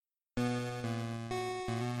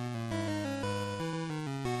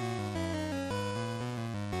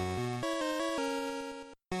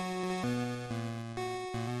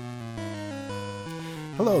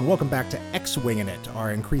Hello and welcome back to X-Wingin' It,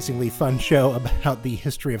 our increasingly fun show about the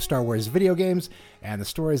history of Star Wars video games and the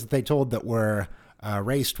stories that they told that were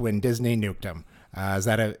erased when Disney nuked them.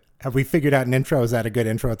 Have we figured out an intro? Is that a good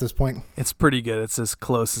intro at this point? It's pretty good. It's as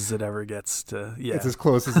close as it ever gets to, yeah. It's as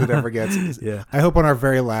close as it ever gets. Yeah. I hope on our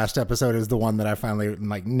very last episode is the one that I finally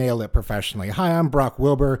nailed it professionally. Hi, I'm Brock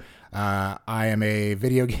Wilbur. I am a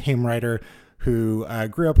video game writer who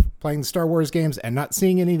grew up playing Star Wars games and not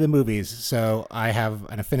seeing any of the movies, so I have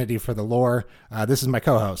an affinity for the lore. This is my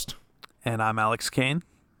co-host. And I'm Alex Kane.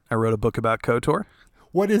 I wrote a book about KOTOR.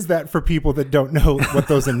 What is that for people that don't know what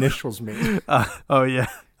those initials mean?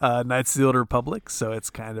 Knights of the Old Republic, so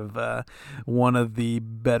it's kind of one of the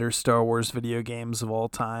better Star Wars video games of all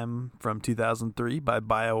time from 2003 by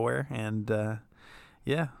BioWare, and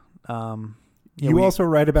You also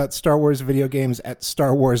write about Star Wars video games at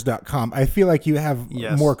StarWars.com. I feel like you have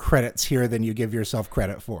more credits here than you give yourself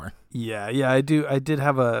credit for. Yeah, I do. I did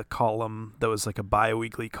have a column that was like a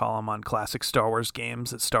bi-weekly column on classic Star Wars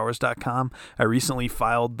games at StarWars.com. I recently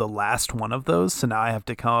filed the last one of those, so now I have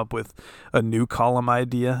to come up with a new column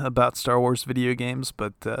idea about Star Wars video games,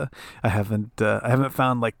 but I haven't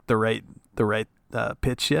found like the right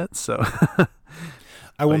pitch yet. So.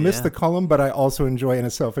 I will miss the column, but I also enjoy in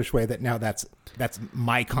a selfish way that now that's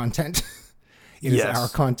my content. It is our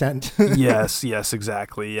content. yes,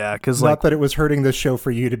 exactly. Yeah, because not that it was hurting the show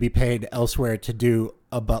for you to be paid elsewhere to do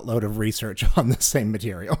a buttload of research on the same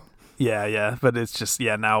material. Yeah, but it's just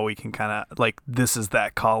now we can kind of like this is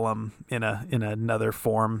that column in another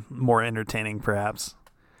form, more entertaining perhaps.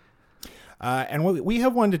 And we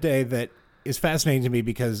have one today that is fascinating to me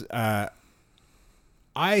because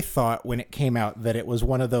I thought when it came out that it was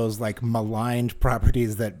one of those like maligned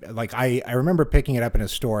properties that like I remember picking it up in a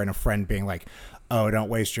store and a friend being like, "Oh, don't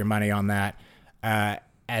waste your money on that."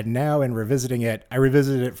 And now in revisiting it, I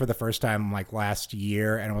revisited it for the first time like last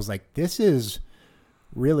year and I was like, this is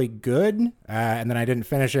really good. And then I didn't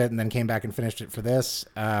finish it and then came back and finished it for this.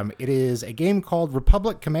 It is a game called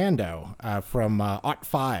Republic Commando from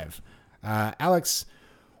OT5. Alex,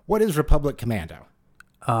 what is Republic Commando?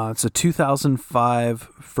 It's a 2005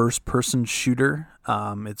 first-person shooter.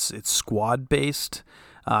 It's squad-based.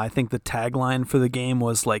 I think the tagline for the game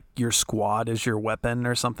was like "Your squad is your weapon"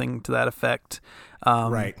 or something to that effect.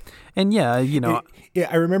 Right. And I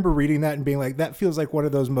remember reading that and being like, that feels like one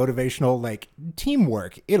of those motivational like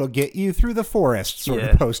teamwork. It'll get you through the forest sort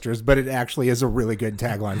of posters, but it actually is a really good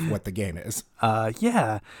tagline for what the game is.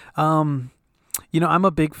 I'm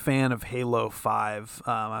a big fan of Halo 5.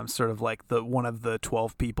 I'm sort of like one of the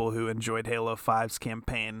 12 people who enjoyed Halo 5's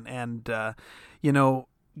campaign. And,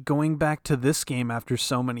 going back to this game after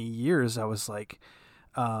so many years, I was like,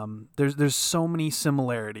 there's so many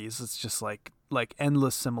similarities. It's just like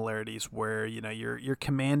endless similarities where, you're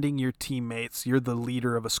commanding your teammates. You're the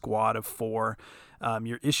leader of a squad of 4.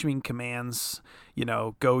 You're issuing commands,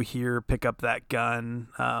 go here, pick up that gun,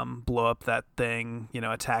 blow up that thing,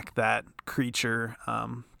 attack that creature,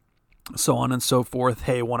 so on and so forth.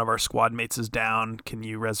 Hey, one of our squad mates is down. Can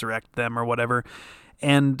you resurrect them or whatever?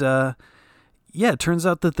 And, it turns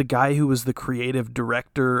out that the guy who was the creative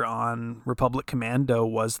director on Republic Commando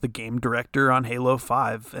was the game director on Halo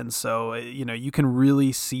 5. And so, you can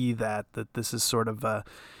really see that this is sort of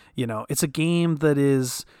it's a game that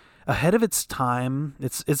is ahead of its time.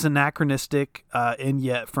 It's anachronistic, and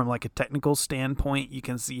yet from like a technical standpoint, you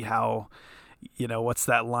can see how, what's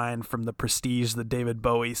that line from The Prestige that David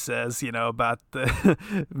Bowie says, about the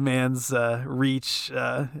man's reach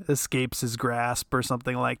escapes his grasp or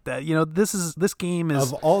something like that. This game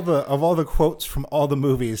is of all the quotes from all the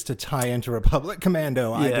movies to tie into Republic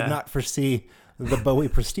Commando. I did not foresee the Bowie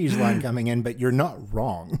Prestige line coming in, but you're not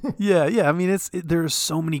wrong. Yeah. I mean, there's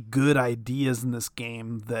so many good ideas in this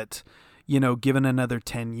game that, given another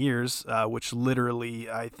 10 years, which literally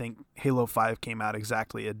I think Halo 5 came out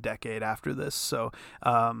exactly a decade after this. So,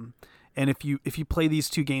 and if you play these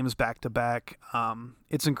two games back to back,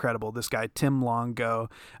 it's incredible. This guy, Tim Longo,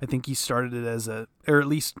 I think he started it or at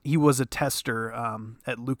least he was a tester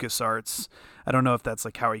at LucasArts. I don't know if that's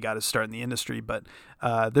like how he got his start in the industry, but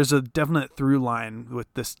there's a definite through line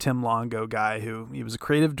with this Tim Longo guy he was a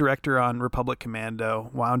creative director on Republic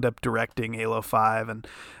Commando, wound up directing Halo 5. And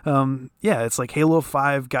it's like Halo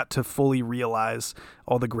 5 got to fully realize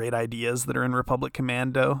all the great ideas that are in Republic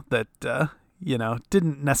Commando that,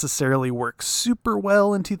 didn't necessarily work super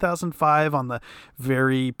well in 2005 on the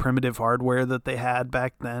very primitive hardware that they had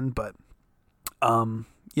back then. But,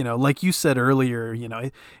 like you said earlier,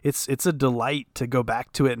 it's a delight to go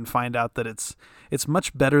back to it and find out that it's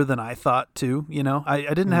much better than I thought too.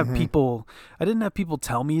 I didn't have people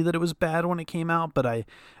tell me that it was bad when it came out, but I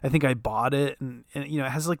think I bought it, and it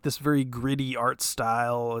has like this very gritty art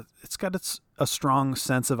style. It's got a strong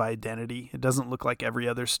sense of identity. It doesn't look like every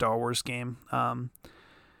other Star Wars game.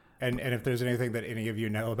 And if there's anything that any of you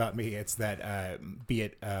know about me, it's that be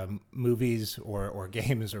it movies or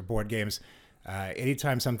games or board games,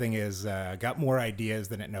 anytime something is got more ideas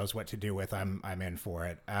than it knows what to do with, I'm in for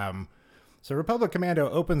it. So Republic Commando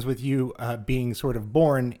opens with you being sort of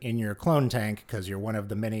born in your clone tank because you're one of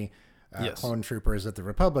the many clone troopers that the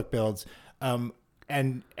Republic builds.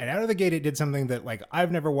 And out of the gate, it did something that like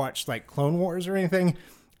I've never watched like Clone Wars or anything.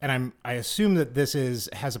 And I assume that this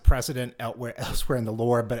has a precedent elsewhere in the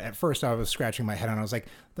lore, but at first I was scratching my head and I was like,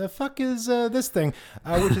 the fuck is this thing?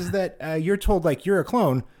 Which is that you're told like you're a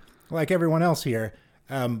clone, like everyone else here,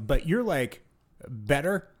 but you're like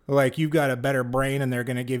better. Like you've got a better brain and they're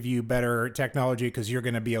going to give you better technology because you're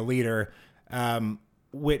going to be a leader,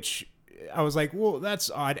 which I was like, well, that's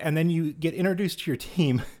odd. And then you get introduced to your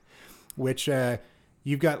team, which...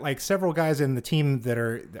 you've got like several guys in the team that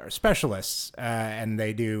are specialists, and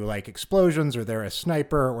they do like explosions, or they're a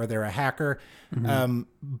sniper, or they're a hacker.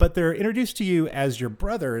 But they're introduced to you as your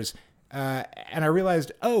brothers. And I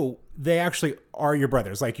realized, oh, they actually are your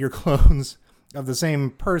brothers. Like you're clones of the same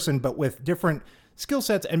person, but with different skill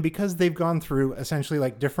sets. And because they've gone through essentially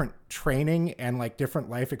like different training and like different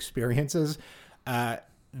life experiences,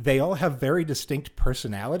 they all have very distinct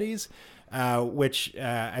personalities. Which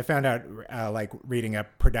I found out like reading a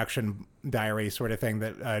production diary sort of thing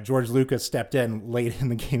that George Lucas stepped in late in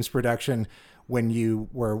the game's production when you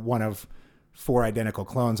were one of 4 identical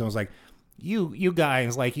clones and was like, you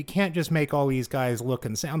guys, like you can't just make all these guys look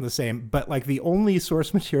and sound the same. But like the only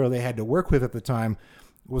source material they had to work with at the time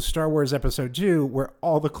was Star Wars Episode 2, where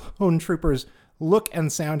all the clone troopers look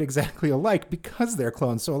and sound exactly alike because they're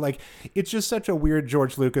clones. So like it's just such a weird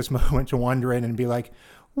George Lucas moment to wander in and be like,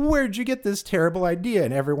 where'd you get this terrible idea?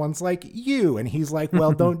 And everyone's like, you. And he's like,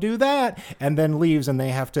 well, don't do that. And then leaves, and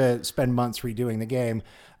they have to spend months redoing the game.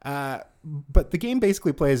 But the game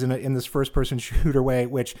basically plays in this first-person shooter way,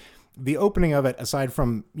 which the opening of it, aside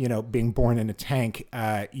from, being born in a tank,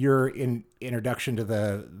 your introduction to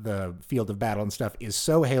the field of battle and stuff is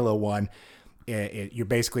so Halo 1. You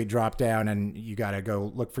basically drop down and you got to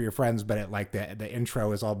go look for your friends, but the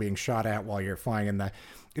intro is all being shot at while you're flying in the...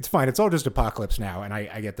 It's fine. It's all just Apocalypse now, and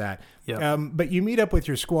I get that. Yep. But you meet up with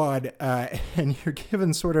your squad, and you're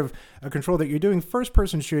given sort of a control that you're doing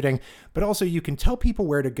first-person shooting, but also you can tell people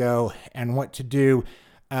where to go and what to do,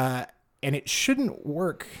 and it shouldn't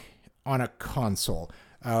work on a console.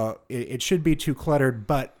 It should be too cluttered,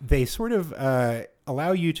 but they sort of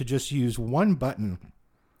allow you to just use one button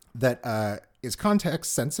that is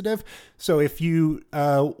context sensitive. So if you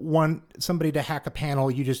want somebody to hack a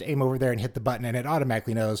panel, you just aim over there and hit the button and it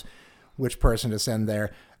automatically knows which person to send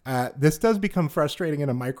there. This does become frustrating in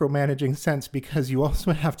a micromanaging sense because you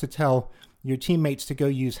also have to tell your teammates to go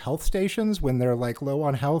use health stations when they're like low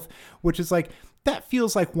on health, which is like, that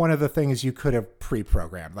feels like one of the things you could have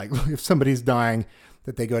pre-programmed. Like if somebody's dying,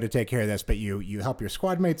 that they go to take care of this, but you help your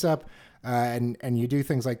squad mates up, and you do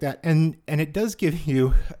things like that. And it does give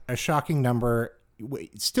you a shocking number,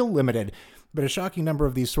 still limited, but a shocking number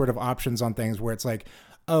of these sort of options on things where it's like,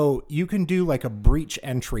 oh, you can do like a breach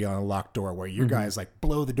entry on a locked door where your guys like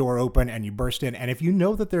blow the door open and you burst in. And if you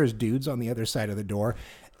know that there's dudes on the other side of the door,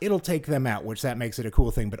 it'll take them out, which that makes it a cool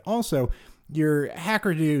thing. But also, your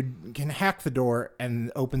hacker dude can hack the door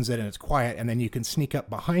and opens it and it's quiet, and then you can sneak up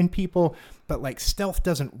behind people. But like stealth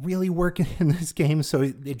doesn't really work in this game, so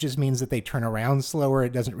it just means that they turn around slower.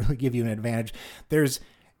 It doesn't really give you an advantage.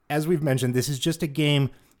 As we've mentioned, this is just a game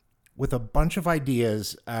with a bunch of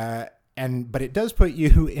ideas, but it does put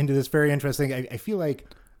you into this very interesting... I feel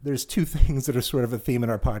like there's 2 things that are sort of a theme in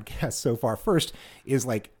our podcast so far. First is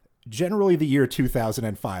like generally the year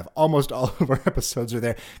 2005. Almost all of our episodes are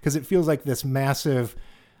there because it feels like this massive,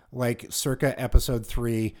 like circa episode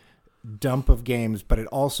 3 dump of games, but it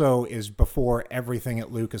also is before everything at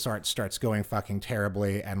LucasArts starts going fucking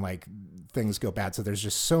terribly and like things go bad. So there's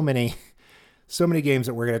just so many games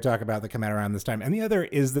that we're going to talk about that come out around this time. And the other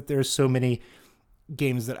is that there's so many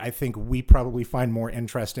games that I think we probably find more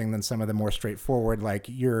interesting than some of the more straightforward, like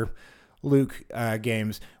your Luke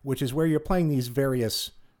games, which is where you're playing these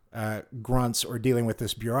various grunts or dealing with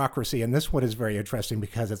this bureaucracy. And this one is very interesting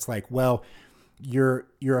because it's like, well, you're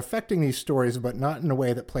affecting these stories, but not in a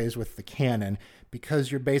way that plays with the canon,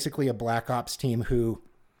 because you're basically a Black Ops team who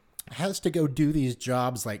has to go do these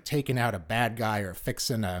jobs like taking out a bad guy or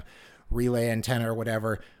fixing a relay antenna or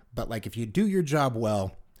whatever. But like if you do your job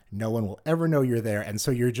well, no one will ever know you're there. And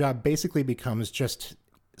so your job basically becomes just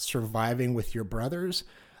surviving with your brothers.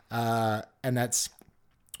 And that's,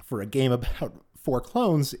 for a game about 4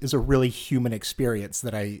 clones, is a really human experience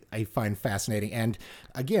that I find fascinating. And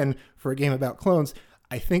again, for a game about clones,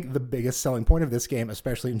 I think the biggest selling point of this game,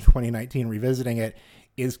 especially in 2019 revisiting it,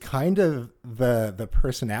 is kind of the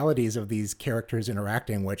personalities of these characters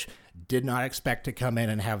interacting, which did not expect to come in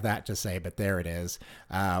and have that to say, but there it is.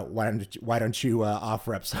 Why don't you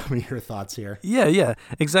offer up some of your thoughts here? Yeah,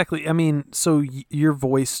 exactly. I mean, so you're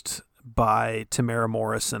voiced by Tamara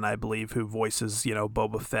Morrison, I believe, who voices,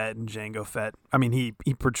 Boba Fett and Jango Fett. I mean, he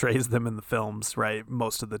portrays them in the films, right,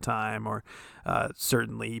 most of the time, or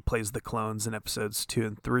certainly he plays the clones in episodes 2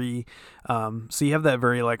 and 3. So you have that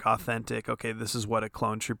very like authentic, okay, this is what a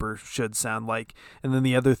clone trooper should sound like. And then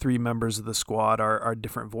the other 3 members of the squad are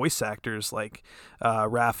different voice actors. Like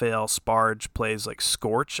Raphael Sparge plays like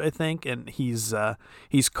Scorch, I think, and he's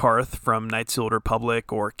Karth from Knights of the Old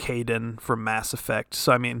Republic, or Kaden from Mass Effect.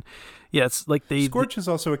 So I mean, yeah, it's like Scorch is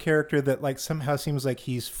also a character that like somehow seems like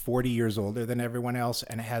he's 40 years older than everyone else,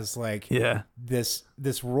 and has like this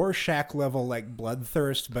Rorschach level like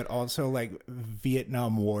bloodthirst, but also like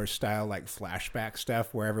Vietnam War style like flashback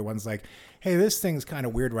stuff where everyone's like, hey, this thing's kind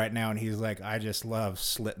of weird right now, and he's like, I just love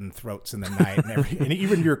slitting throats in the night, and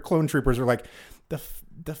even your clone troopers are like, the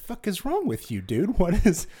fuck is wrong with you, dude? What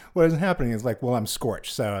is happening? It's like, well, I'm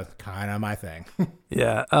Scorch, so it's kind of my thing.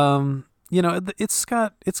 Yeah. It's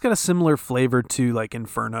got a similar flavor to like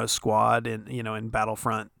Inferno Squad in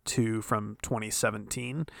Battlefront 2 from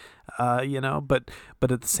 2017. But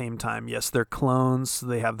at the same time, yes, they're clones. So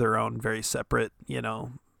they have their own very separate,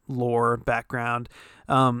 lore background.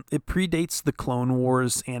 It predates the Clone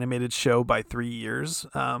Wars animated show by 3 years,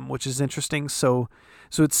 which is interesting. So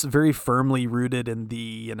it's very firmly rooted in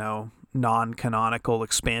the, non-canonical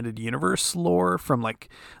expanded universe lore from like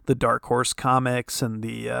the Dark Horse comics and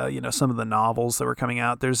the some of the novels that were coming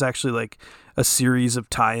out. There's actually like a series of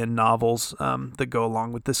tie-in novels that go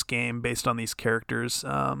along with this game based on these characters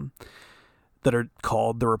that are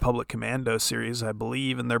called the Republic Commando series, I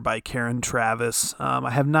believe, and they're by Karen Travis.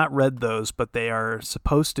 I have not read those, but they are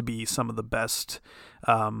supposed to be some of the best,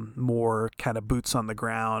 more kind of boots on the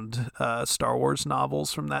ground Star Wars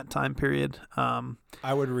novels from that time period.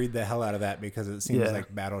 I would read the hell out of that because it seems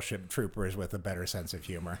like Battleship Troopers with a better sense of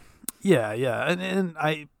humor. Yeah, and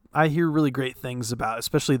I hear really great things about,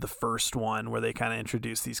 especially the first one, where they kind of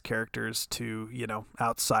introduce these characters to,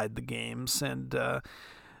 outside the games. And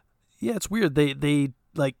yeah, it's weird. They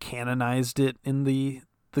like canonized it in the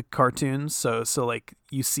cartoons. So like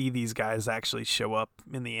you see these guys actually show up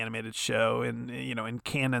in the animated show and, in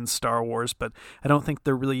canon Star Wars, but I don't think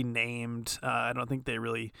they're really named. I don't think they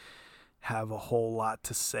really have a whole lot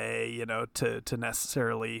to say, to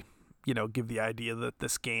necessarily, give the idea that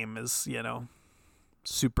this game is,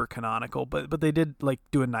 super canonical, but they did like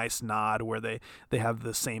do a nice nod where they have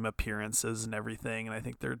the same appearances and everything, and I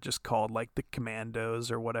think they're just called like the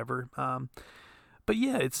Commandos or whatever. But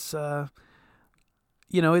yeah, it's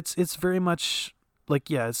it's very much like,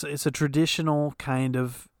 yeah, it's a traditional kind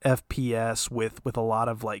of FPS with a lot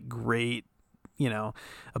of like great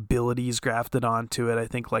abilities grafted onto it. I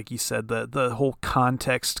think, like you said, the whole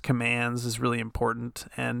context commands is really important,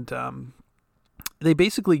 and they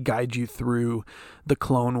basically guide you through the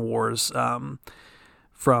Clone Wars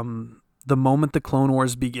from the moment the Clone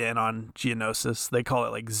Wars begin on Geonosis. They call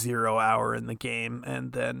it like 0 hour in the game,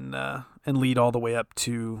 and then and lead all the way up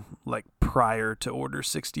to like prior to Order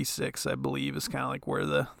 66, I believe, is kind of like where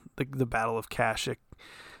the Battle of Kashyyyk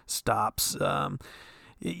stops.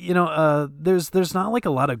 There's not like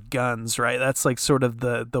a lot of guns, right? That's like sort of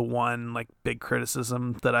the one like big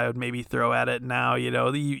criticism that I would maybe throw at it now.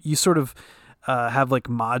 You sort of have like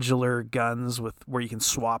modular guns where you can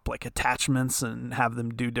swap like attachments and have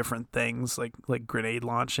them do different things, like grenade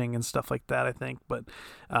launching and stuff like that, I think. But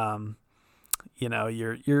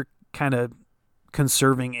you're kind of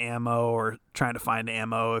conserving ammo or trying to find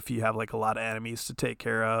ammo if you have like a lot of enemies to take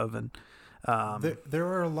care of. And there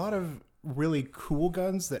are a lot of really cool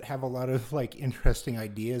guns that have a lot of like interesting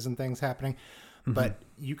ideas and things happening, but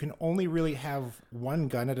you can only really have one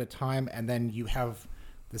gun at a time, and then you have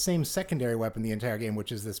the same secondary weapon the entire game,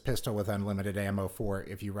 which is this pistol with unlimited ammo for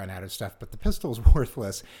if you run out of stuff. But the pistol is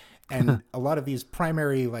worthless, and a lot of these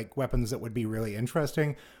primary like weapons that would be really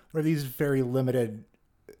interesting are these very limited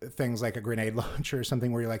things like a grenade launcher or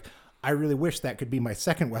something where you're like, I really wish that could be my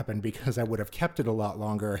second weapon because I would have kept it a lot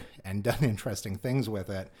longer and done interesting things with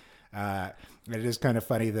it. It is kind of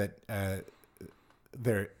funny that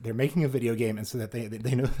they're making a video game, and so that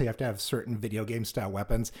they know they have to have certain video game style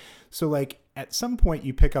weapons. So like at some point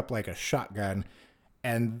you pick up like a shotgun,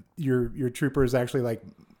 and your troopers actually like,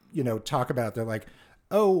 you know, talk about it. They're like,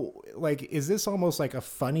 oh, like, is this almost like a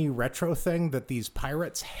funny retro thing that these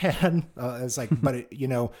pirates had? It's like, but it, you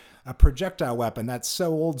know, a projectile weapon, that's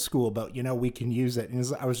so old school, but you know, we can use it. And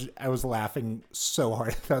I was laughing so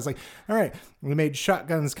hard. I was like, all right, we made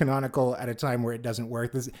shotguns canonical at a time where it doesn't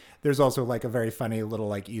work. There's also like a very funny little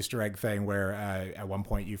like Easter egg thing where at one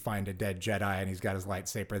point you find a dead Jedi and he's got his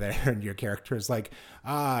lightsaber there, and your character is like,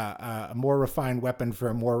 a more refined weapon for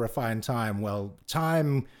a more refined time. Well,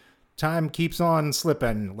 time keeps on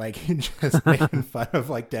slipping, like just making fun of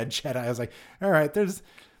like dead Jedi. I was like, all right, there's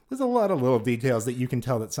a lot of little details that you can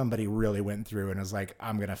tell that somebody really went through and is like,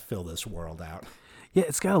 I'm gonna fill this world out. Yeah,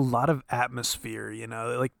 it's got a lot of atmosphere, you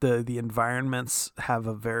know, like the environments have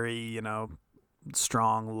a very, you know,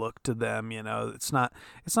 strong look to them, you know. It's not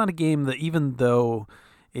a game that, even though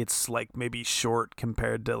it's like maybe short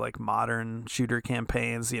compared to like modern shooter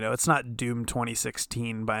campaigns, you know, it's not Doom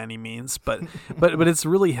 2016 by any means, but but it's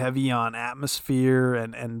really heavy on atmosphere,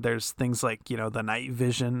 and there's things like, you know, the night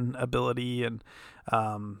vision ability, and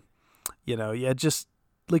you know, yeah, just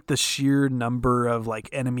like the sheer number of like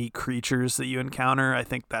enemy creatures that you encounter. I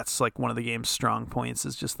think that's like one of the game's strong points,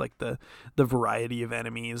 is just like the variety of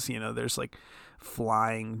enemies. You know, there's like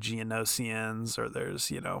flying Geonosians, or there's,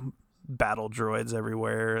 you know, battle droids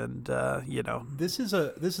everywhere, and you know, this is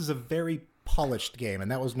a very polished game,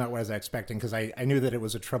 and that was not what I was expecting, because I knew that it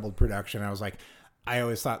was a troubled production. I was like, I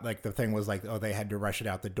always thought like the thing was like, oh, they had to rush it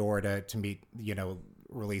out the door to meet, you know,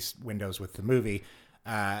 release windows with the movie,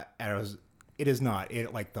 and it is not.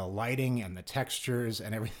 It, like, the lighting and the textures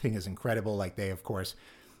and everything is incredible. Like, they, of course,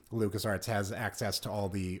 LucasArts has access to all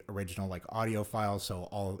the original like audio files,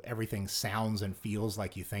 so everything sounds and feels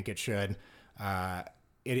like you think it should.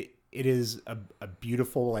 It is a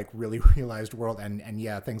beautiful, like, really realized world, and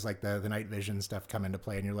yeah, things like the night vision stuff come into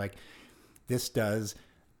play, and you're like, this does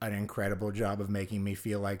an incredible job of making me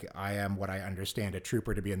feel like I am what I understand a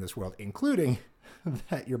trooper to be in this world, including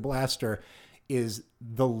that your blaster is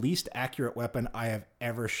the least accurate weapon I have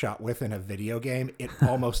ever shot with in a video game. It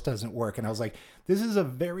almost doesn't work. And I was like, this is a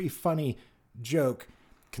very funny joke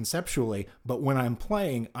conceptually, but when I'm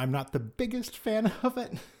playing, I'm not the biggest fan of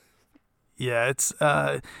it. Yeah, it's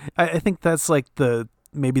I think that's like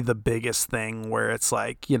maybe the biggest thing, where it's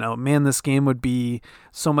like, you know, man, this game would be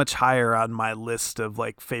so much higher on my list of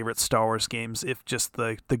like favorite Star Wars games if just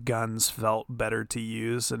the guns felt better to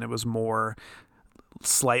use, and it was more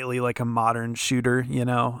slightly like a modern shooter, you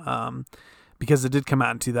know, because it did come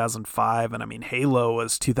out in 2005, and I mean, Halo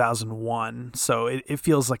was 2001, so it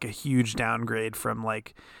feels like a huge downgrade from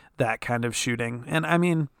like that kind of shooting. And I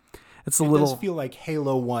mean, it does feel like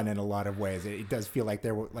Halo 1 in a lot of ways. It does feel like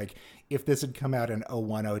there were, like, if this had come out in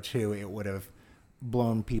 01, 02, it would have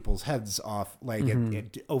blown people's heads off. Like,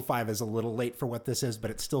 05 is a little late for what this is, but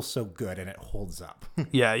it's still so good and it holds up.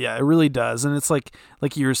 Yeah, it really does. And it's like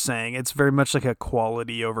you were saying, it's very much like a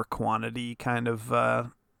quality over quantity kind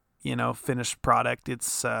of, you know, finished product.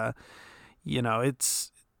 It's, you know,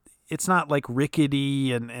 it's not like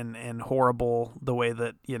rickety and horrible the way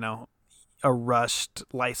that, you know, a rushed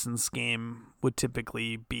licensed game would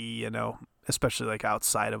typically be, you know, especially like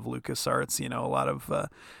outside of LucasArts. You know, a lot of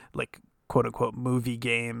like quote unquote movie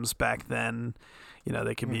games back then, you know,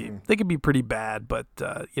 they could be pretty bad, but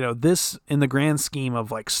you know, this, in the grand scheme of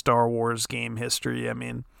like Star Wars game history, I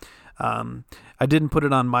mean, I didn't put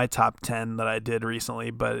it on my top 10 that I did recently,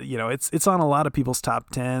 but you know, it's on a lot of people's top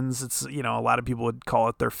 10s. It's, you know, a lot of people would call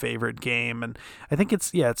it their favorite game, and I think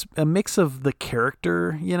it's a mix of the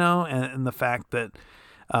character, you know, and the fact that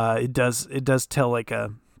it does tell like a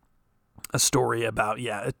story about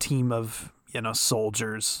a team of, you know,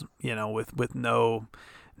 soldiers, you know, with no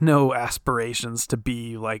aspirations to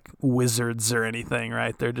be like wizards or anything,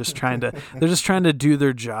 right? They're just trying to do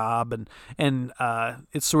their job, and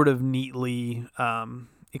it's sort of neatly,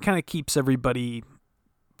 it kind of keeps everybody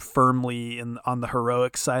firmly on the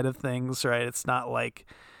heroic side of things, right? It's not like,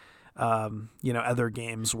 you know, other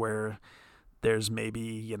games where there's maybe,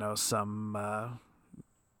 you know, some,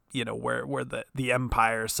 you know, where the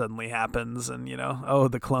Empire suddenly happens, and, you know, oh,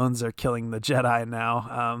 the clones are killing the Jedi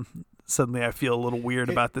now. Suddenly I feel a little weird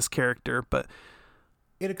about this character, but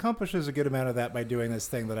it accomplishes a good amount of that by doing this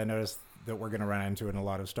thing that I noticed that we're going to run into in a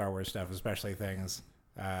lot of Star Wars stuff, especially things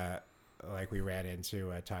like we ran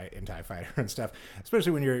into in TIE Fighter and stuff,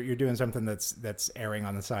 especially when you're doing something that's erring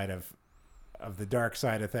on the side of the dark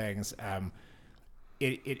side of things.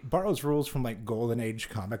 It borrows rules from like Golden Age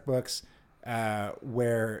comic books,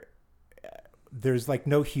 where there's like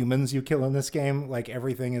no humans you kill in this game. Like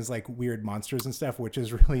everything is like weird monsters and stuff, which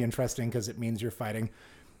is really interesting because it means you're fighting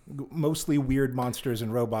mostly weird monsters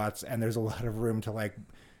and robots, and there's a lot of room to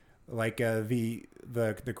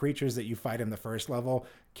the creatures that you fight in the first level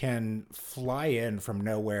can fly in from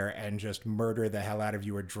nowhere and just murder the hell out of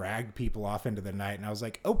you or drag people off into the night. And I was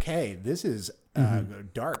like, okay, this is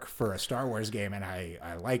dark for a Star Wars game, and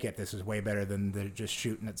I like it. This is way better than just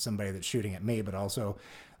shooting at somebody that's shooting at me, but also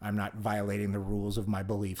I'm not violating the rules of my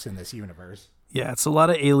beliefs in this universe. Yeah, it's a lot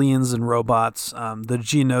of aliens and robots. The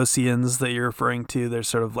Geonosians that you're referring to, they're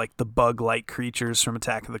sort of like the bug-like creatures from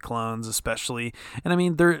Attack of the Clones, especially. And I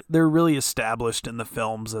mean, they're really established in the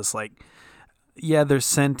films as like, yeah, they're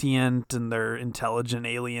sentient and they're intelligent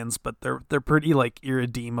aliens, but they're pretty like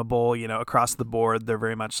irredeemable, you know, across the board. They're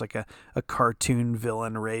very much like a cartoon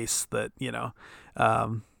villain race that, you know,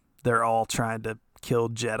 they're all trying to kill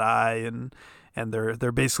Jedi, and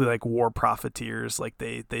they're basically like war profiteers. Like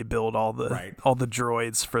they build all the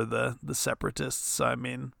droids for the separatists. So, I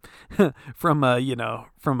mean, from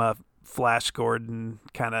a Flash Gordon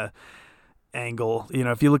kind of angle, you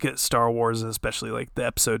know, if you look at Star Wars, especially like the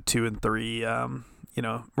episode 2 and 3, you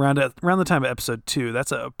know, around the time of episode 2,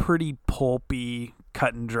 that's a pretty pulpy,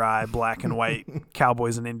 cut and dry, black and white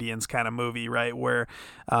cowboys and Indians kind of movie, right? Where,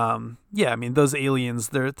 I mean, those aliens,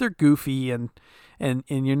 they're goofy and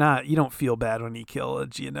you don't feel bad when you kill a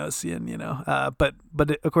Geonosian, you know. But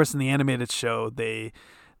of course in the animated show they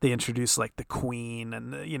introduce like the Queen,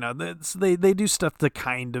 and you know, they do stuff to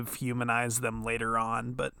kind of humanize them later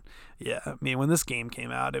on. But yeah, I mean, when this game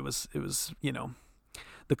came out, it was you know,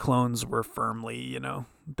 the clones were firmly, you know,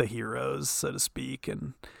 the heroes, so to speak,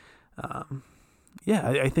 and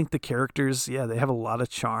I think the characters, they have a lot of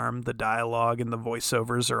charm. The dialogue and the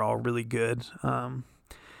voiceovers are all really good. I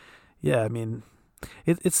mean,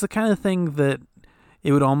 it's the kind of thing that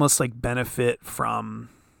it would almost like benefit from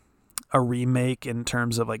a remake in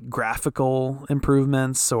terms of like graphical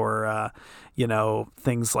improvements or you know,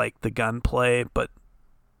 things like the gunplay, but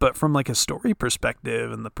from like a story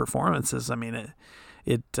perspective and the performances, I mean,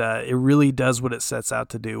 it really does what it sets out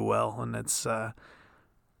to do well. And it's when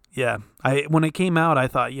it came out, I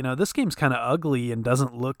thought, you know, this game's kind of ugly and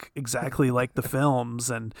doesn't look exactly like the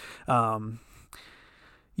films, and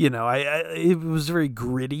you know, it was very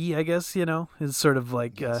gritty, I guess, you know. It's sort of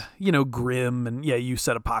like, you know, grim, and you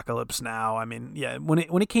said Apocalypse Now. I mean, when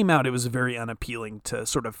it came out, it was very unappealing to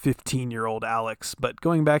sort of 15-year-old Alex. But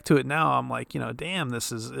going back to it now, I'm like, you know, damn,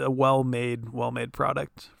 this is a well-made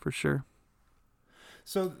product for sure.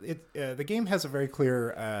 So the game has a very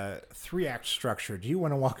clear 3-act structure. Do you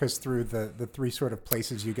want to walk us through the 3 sort of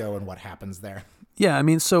places you go and what happens there? Yeah, I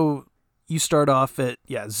mean, so you start off at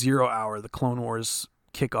 0 hour, the Clone Wars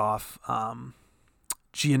kickoff,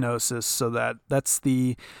 Geonosis. So that's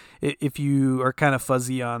if you are kind of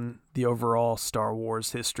fuzzy on the overall Star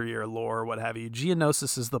Wars history or lore or what have you,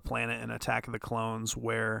 Geonosis is the planet in Attack of the Clones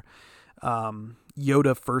where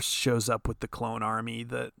Yoda first shows up with the clone army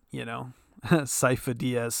that, you know, Sifo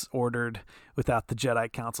Dyas ordered without the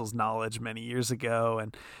Jedi Council's knowledge many years ago,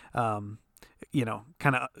 and you know,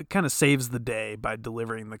 kind of saves the day by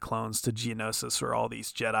delivering the clones to Geonosis, where all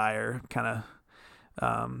these Jedi are kind of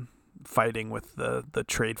fighting with the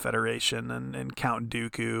Trade Federation and Count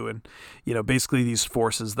Dooku, and you know, basically these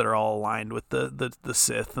forces that are all aligned with the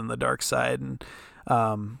Sith and the dark side. And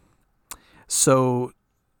so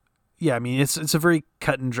I mean, it's a very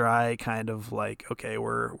cut and dry kind of like, okay,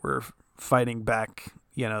 we're fighting back,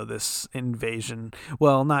 you know, this invasion.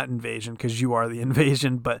 Well, not invasion, because you are the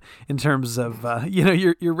invasion, but in terms of you know,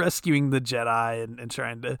 you're rescuing the Jedi and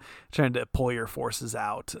trying to pull your forces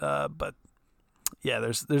out, but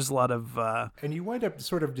there's a lot of and you wind up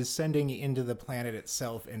sort of descending into the planet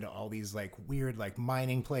itself, into all these like weird like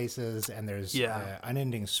mining places, and there's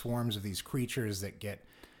unending swarms of these creatures that get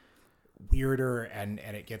weirder and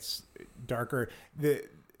it gets darker.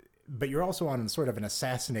 But you're also on sort of an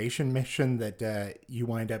assassination mission that you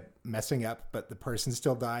wind up messing up, but the person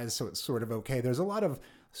still dies, so it's sort of okay. There's a lot of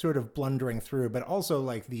sort of blundering through, but also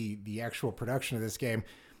like the actual production of this game,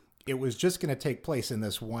 it was just going to take place in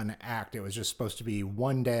this one act. It was just supposed to be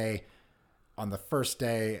one day on the first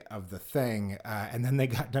day of the thing, and then they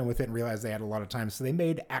got done with it and realized they had a lot of time, so they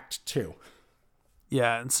made Act 2.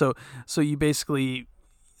 Yeah, and so you basically,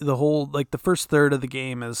 the whole, like the first third of the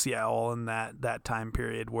game is all in that time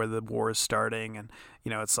period where the war is starting, and you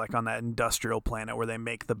know, it's like on that industrial planet where they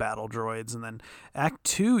make the battle droids. And then Act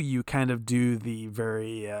 2, you kind of do the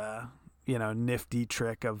very you know, nifty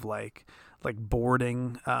trick of like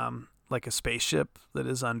boarding like a spaceship that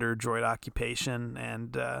is under droid occupation,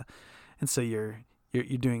 and so you're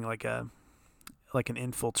doing like like an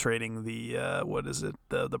infiltrating the what is it,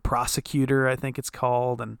 the prosecutor, I think it's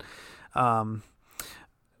called. And I'm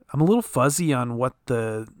a little fuzzy on what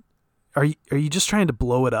the are you just trying to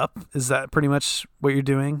blow it up? Is that pretty much what you're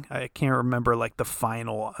doing? I can't remember like the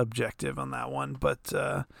final objective on that one, but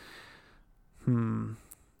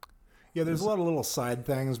Yeah, there's a lot of little side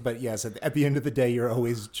things, but yes, at the end of the day, you're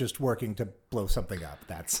always just working to blow something up.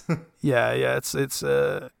 That's yeah. It's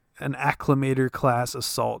an Acclamator class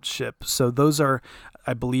assault ship. So those are,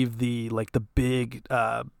 I believe, the big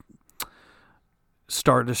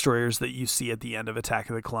Star Destroyers that you see at the end of Attack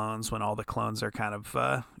of the Clones, when all the clones are kind of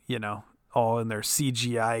all in their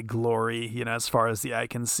CGI glory, as far as the eye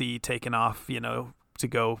can see, taking off, to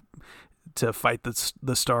go to fight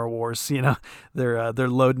the Star Wars. They're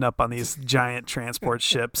loading up on these giant transport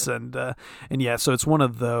ships, and yeah, so it's one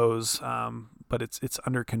of those, but it's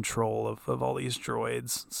under control of all these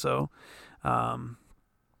droids. So and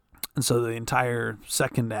so the entire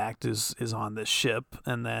second act is on this ship,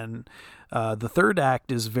 and then the third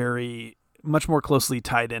act is very much more closely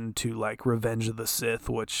tied into like Revenge of the Sith,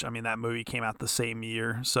 which, I mean, that movie came out the same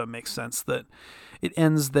year, so it makes sense that it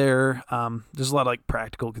ends there. There's a lot of like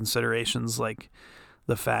practical considerations, like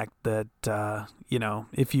the fact that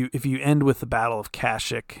if you end with the Battle of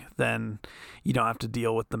Kashyyyk, then you don't have to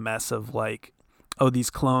deal with the mess of like, oh, these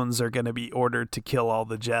clones are going to be ordered to kill all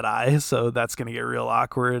the Jedi, so that's going to get real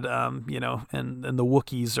awkward. And the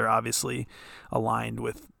Wookiees are obviously aligned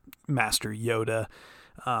with Master Yoda.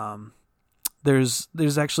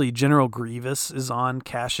 There's actually General Grievous is on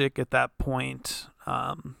Kashyyyk at that point.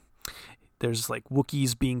 There's like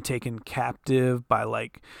Wookiees being taken captive by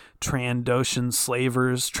like Trandoshan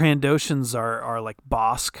slavers. Trandoshans are like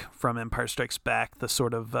Bosk from Empire Strikes Back, the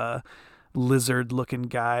sort of lizard-looking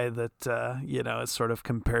guy that is sort of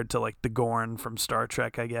compared to like the Gorn from Star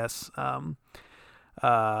Trek, I guess.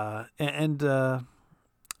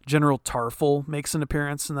 General Tarful makes an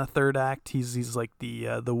appearance in the third act. He's like the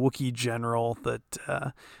Wookiee general that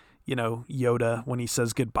Yoda, when he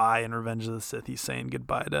says goodbye in Revenge of the Sith, he's saying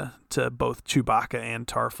goodbye to both Chewbacca and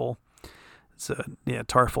Tarful. So yeah,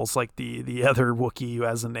 Tarful's like the other Wookiee who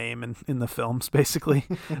has a name in the films, basically.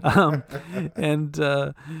 I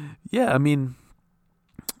mean,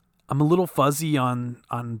 I'm a little fuzzy on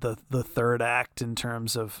the third act in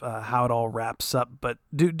terms of how it all wraps up. But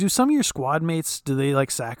do some of your squad mates, do they like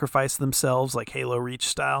sacrifice themselves like Halo Reach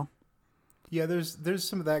style? Yeah, there's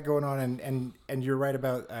some of that going on, and you're right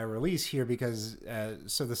about release here, because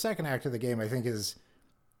so the second act of the game, I think, is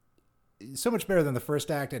so much better than the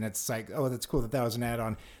first act, and it's like, oh, that's cool that was an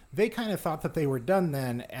add-on. They kind of thought that they were done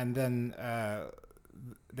then, and then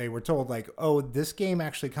they were told like, oh, this game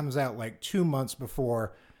actually comes out like 2 months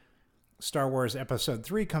before Star Wars Episode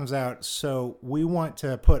 3 comes out, so we want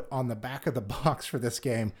to put on the back of the box for this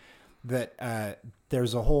game that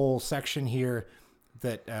there's a whole section here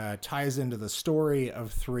that ties into the story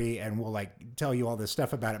of 3, and will like tell you all this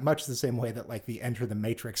stuff about it, much the same way that like the Enter the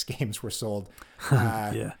Matrix games were sold.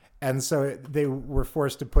 Yeah. And so they were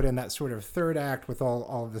forced to put in that sort of third act with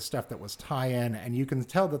all of the stuff that was tie-in, and you can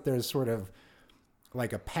tell that there's sort of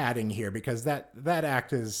like a padding here, because that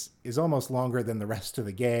act is almost longer than the rest of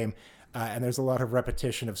the game. And there's a lot of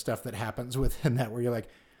repetition of stuff that happens within that, where you're like,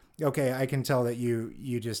 okay, I can tell that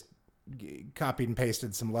you just copied and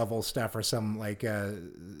pasted some level stuff, or some like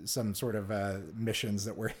some sort of missions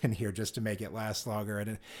that were in here just to make it last longer.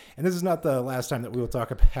 And this is not the last time that we will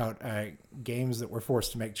talk about games that were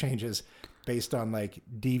forced to make changes based on like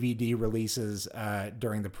DVD releases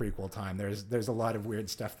during the prequel time. There's a lot of weird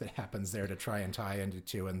stuff that happens there to try and tie into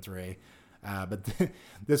 2 and 3. But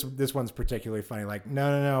this one's particularly funny. Like,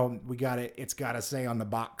 no, we got it. It's got to say on the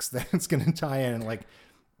box that it's going to tie in. And like,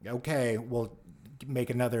 okay, we'll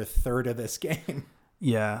make another third of this game.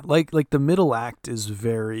 Yeah, like the middle act is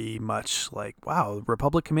very much like, wow,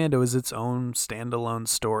 Republic Commando is its own standalone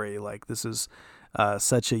story. Like, this is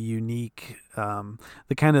such a unique,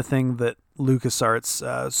 the kind of thing that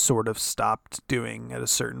LucasArts sort of stopped doing at a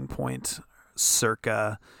certain point,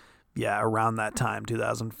 circa. Yeah, around that time,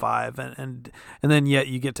 2005, and then yet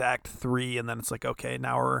you get to Act 3, and then it's like, okay,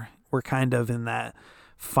 now we're kind of in that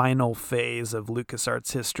final phase of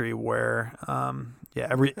LucasArts history where,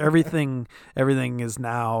 everything is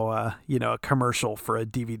now a commercial for a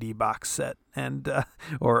DVD box set, and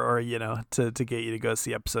or to get you to go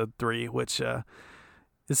see Episode 3, which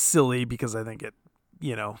is silly, because I think it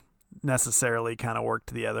necessarily kind of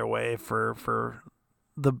worked the other way for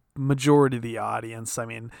the majority of the audience. I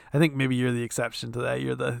mean, I think maybe you're the exception to that.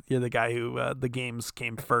 You're the guy who the games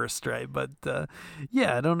came first, right? But I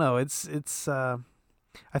don't know. It's I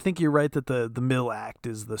think you're right that the middle act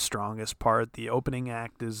is the strongest part. The opening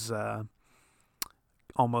act is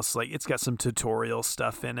almost like it's got some tutorial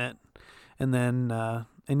stuff in it. And then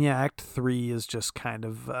and yeah, Act 3 is just kind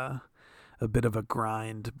of a bit of a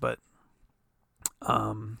grind, but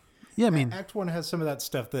yeah, I mean, Act 1 has some of that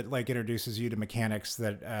stuff that like introduces you to mechanics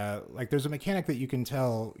that like there's a mechanic that you can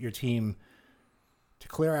tell your team to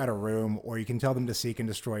clear out a room, or you can tell them to seek and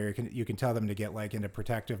destroy, or you can tell them to get like into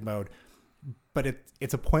protective mode. But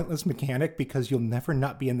it's a pointless mechanic because you'll never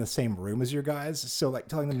not be in the same room as your guys. So like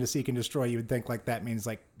telling them to seek and destroy, you would think like that means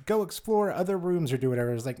like go explore other rooms or do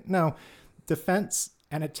whatever. It's like, no, defense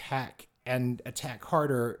and attack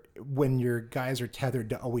harder when your guys are tethered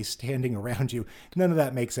to always standing around you. None of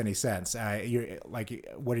that makes any sense. You're like,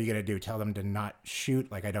 what are you going to do? Tell them to not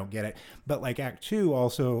shoot? Like, I don't get it. But like Act 2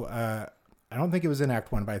 also, I don't think it was in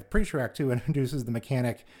Act 1, but I'm pretty sure Act 2 introduces the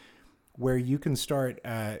mechanic where you can start,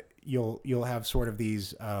 you'll have sort of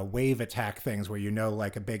these wave attack things where you know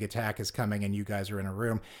like a big attack is coming and you guys are in a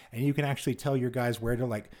room, and you can actually tell your guys where to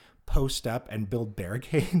like post up and build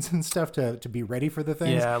barricades and stuff to be ready for the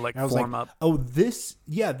things. Yeah, like form up. Oh, this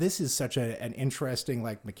is such an interesting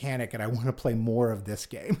like mechanic, and I want to play more of this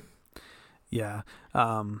game. Yeah.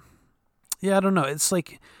 Yeah, I don't know. It's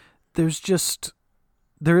like there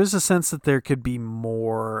is a sense that there could be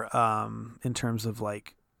more in terms of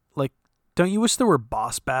like don't you wish there were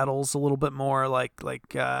boss battles a little bit more or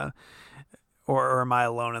am I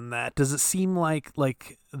alone in that? Does it seem like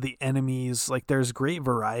the enemies, like there's great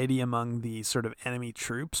variety among the sort of enemy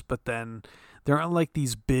troops, but then there aren't like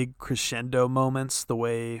these big crescendo moments the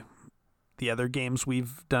way the other games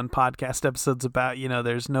we've done podcast episodes about,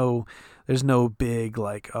 there's no big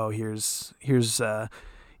like, oh, here's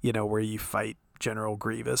where you fight General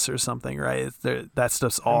Grievous or something, right? That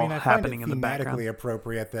stuff's all happening in the background. Thematically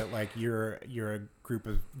appropriate that like you're a group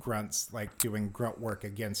of grunts like doing grunt work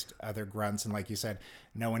against other grunts, and like you said,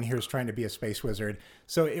 no one here is trying to be a space wizard.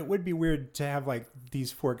 So it would be weird to have like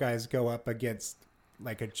these four guys go up against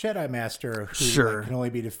like a Jedi Master who like, can only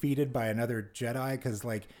be defeated by another Jedi, because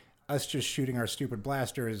like us just shooting our stupid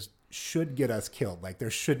blasters should get us killed. Like there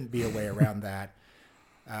shouldn't be a way around that.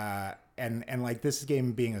 And like this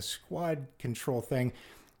game being a squad control thing,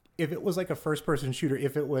 if it was like a first person shooter,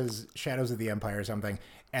 if it was Shadows of the Empire or something,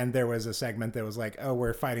 and there was a segment that was like, oh,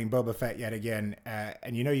 we're fighting Boba Fett yet again,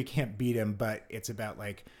 and you can't beat him, but it's about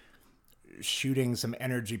like shooting some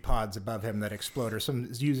energy pods above him that explode, or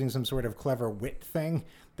using some sort of clever wit thing,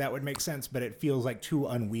 that would make sense, but it feels like too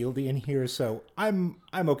unwieldy in here. So I'm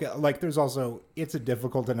okay. Like there's also, it's a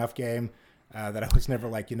difficult enough game that I was never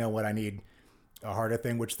like, you know what, I need a harder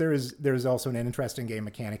thing, which there's also an interesting game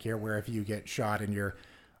mechanic here where if you get shot and you're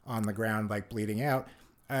on the ground like bleeding out,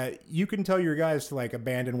 you can tell your guys to like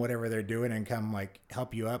abandon whatever they're doing and come like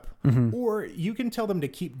help you up, or you can tell them to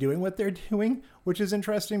keep doing what they're doing, which is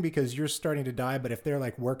interesting because you're starting to die, but if they're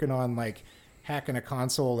like working on like hacking a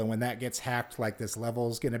console, and when that gets hacked, like this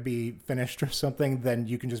level's gonna be finished or something, then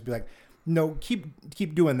you can just be like, no,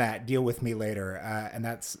 keep doing that, deal with me later. And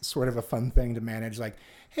that's sort of a fun thing to manage, like,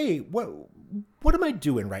 hey, what am I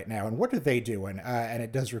doing right now, and what are they doing? And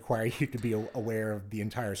it does require you to be aware of the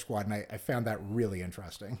entire squad, and I found that really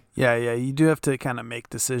interesting. Yeah, you do have to kind of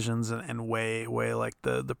make decisions and weigh like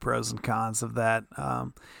the pros and cons of that,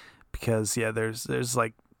 because there's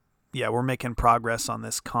like, we're making progress on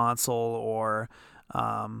this console, or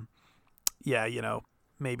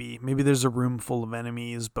maybe there's a room full of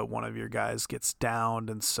enemies, but one of your guys gets downed,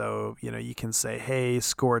 and so you can say, hey,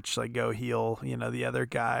 Scorch, like go heal the other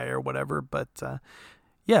guy or whatever. But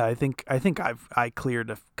I think I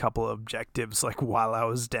cleared a couple of objectives like while I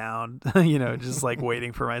was down, just like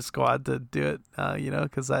waiting for my squad to do it,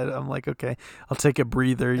 because I'm like, okay, I'll take a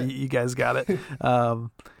breather, you guys got it.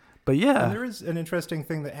 But yeah, and there is an interesting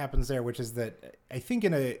thing that happens there, which is that I think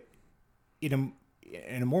in a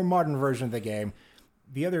more modern version of the game,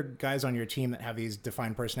 the other guys on your team that have these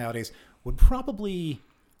defined personalities would probably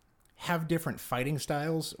have different fighting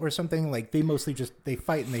styles or something. Like they mostly they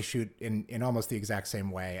fight and they shoot in almost the exact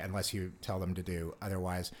same way, unless you tell them to do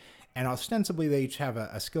otherwise. And ostensibly they each have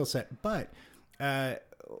a skill set, but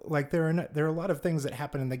like there are a lot of things that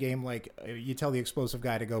happen in the game. Like you tell the explosive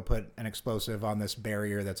guy to go put an explosive on this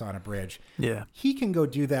barrier that's on a bridge. Yeah. He can go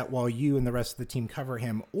do that while you and the rest of the team cover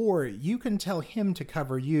him, or you can tell him to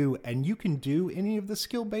cover you, and you can do any of the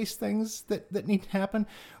skill-based things that need to happen,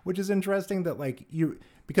 which is interesting that like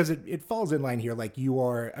because it falls in line here, like you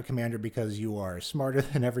are a commander because you are smarter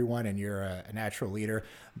than everyone and you're a natural leader,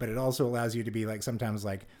 but it also allows you to be like sometimes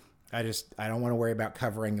like, I don't want to worry about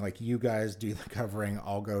covering. Like you guys do the covering.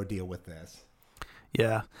 I'll go deal with this.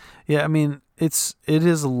 Yeah. I mean, it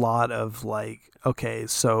is a lot of like, okay,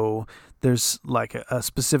 so there's like a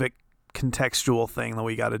specific contextual thing that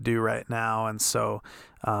we got to do right now. And so,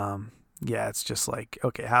 yeah, it's just like,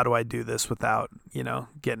 okay, how do I do this without,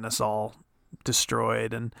 getting us all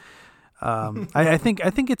destroyed? And I think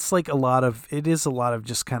it's like it is a lot of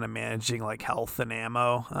just kind of managing like health and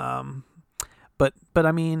ammo. But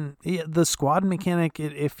I mean, the squad mechanic,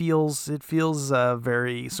 it feels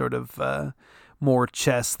very sort of more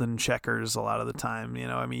chess than checkers a lot of the time.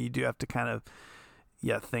 I mean, you do have to kind of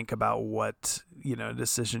think about what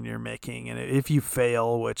decision you're making, and if you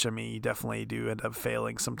fail, which I mean you definitely do end up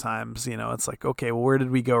failing sometimes, it's like, okay, well, where did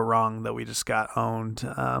we go wrong that we just got owned?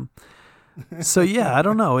 So yeah, I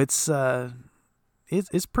don't know, it's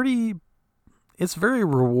very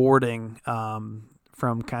rewarding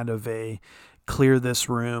from kind of a clear this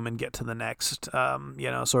room and get to the next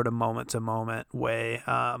sort of moment to moment way.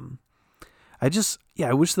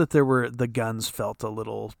 I wish that the guns felt a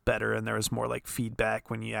little better and there was more like feedback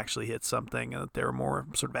when you actually hit something and that they were more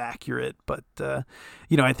sort of accurate. But, I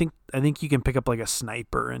think you can pick up like a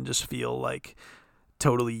sniper and just feel like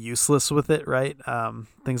totally useless with it. Right.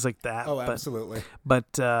 Things like that. Oh, absolutely. But,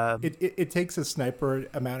 it takes a sniper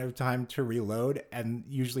amount of time to reload. And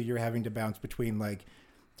usually you're having to bounce between like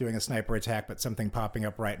doing a sniper attack, but something popping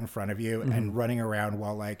up right in front of you and running around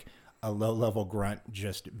while like a low-level grunt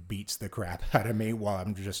just beats the crap out of me while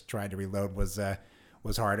I'm just trying to reload was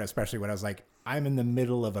hard, especially when I was like, I'm in the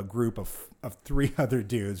middle of a group of 3 other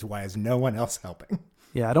dudes. Why is no one else helping?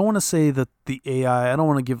 Yeah, I don't want to say that the AI, I don't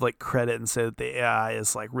want to give like credit and say that the AI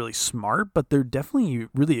is like really smart, but they're definitely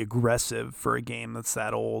really aggressive for a game that's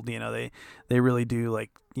that old. They really do like,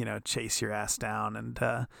 chase your ass down, and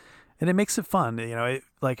it makes it fun.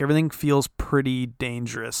 Like everything feels pretty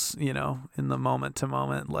dangerous, in the moment to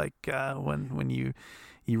moment, like when you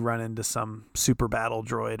run into some super battle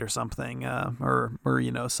droid or something, or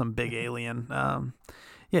some big alien.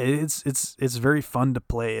 It's very fun to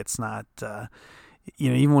play. It's not,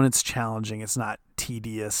 even when it's challenging, it's not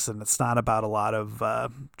tedious, and it's not about a lot of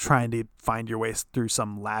trying to find your way through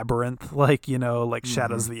some labyrinth like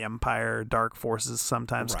Shadows of the Empire, Dark Forces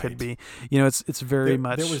sometimes could be. It's very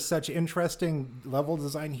much. There was such interesting level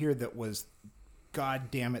design here that was,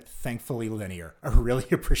 God damn it, thankfully linear. I really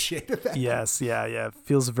appreciated that. Yes, yeah. It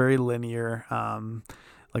feels very linear.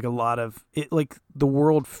 Like a lot of it, like the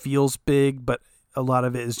world feels big, but a lot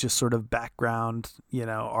of it is just sort of background,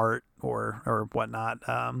 art or whatnot.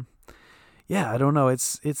 I don't know.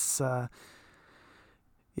 It's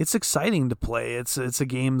exciting to play. It's a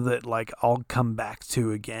game that like I'll come back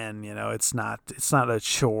to again. It's not a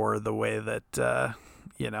chore the way that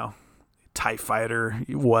TIE Fighter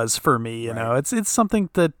was for me. It's something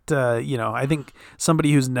that I think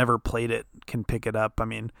somebody who's never played it can pick it up. I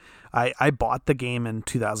mean, I bought the game in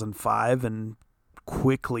 2005 and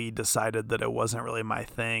quickly decided that it wasn't really my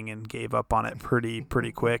thing and gave up on it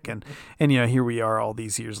pretty quick, and here we are all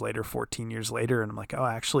these years later, 14 years later, and I'm like, oh,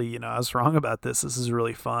 actually, I was wrong about this is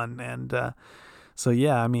really fun. And so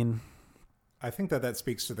yeah, I mean, I think that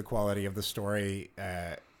speaks to the quality of the story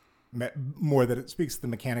more than it speaks to the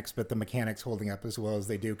mechanics, but the mechanics holding up as well as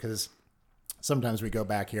they do, because sometimes we go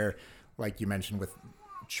back here, like you mentioned, with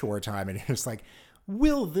chore time, and it's like,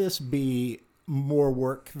 will this be more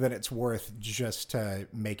work than it's worth just to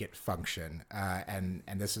make it function? And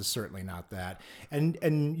this is certainly not that.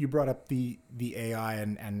 And you brought up the AI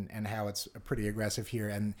and how it's pretty aggressive here.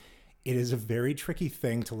 And it is a very tricky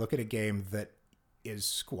thing to look at a game that is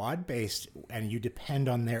squad based and you depend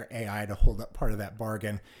on their AI to hold up part of that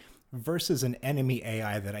bargain versus an enemy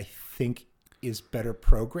AI that I think is better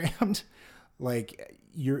programmed. Like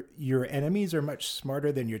your enemies are much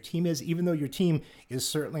smarter than your team is, even though your team is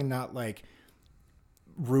certainly not like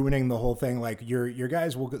ruining the whole thing. Like your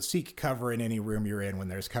guys will seek cover in any room you're in when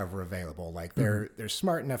there's cover available. Like they're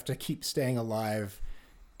smart enough to keep staying alive,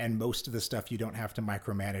 and most of the stuff you don't have to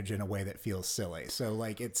micromanage in a way that feels silly. So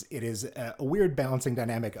like it is a weird balancing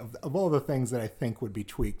dynamic of all the things that I think would be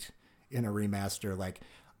tweaked in a remaster. Like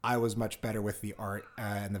I was much better with the art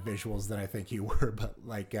and the visuals than I think you were, but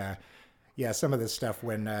like some of this stuff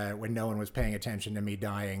when no one was paying attention to me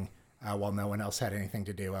dying while no one else had anything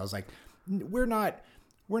to do, I was like, we're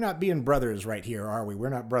not being brothers right here, are we? We're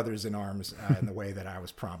not brothers in arms in the way that I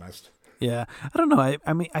was promised. Yeah, I don't know.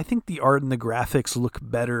 I mean, I think the art and the graphics look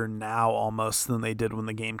better now almost than they did when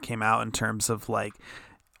the game came out, in terms of like,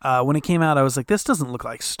 when it came out, I was like, this doesn't look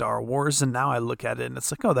like Star Wars. And now I look at it and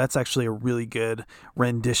it's like, oh, that's actually a really good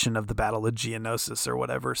rendition of the Battle of Geonosis or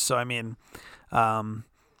whatever. So, I mean,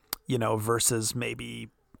 versus maybe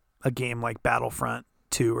a game like Battlefront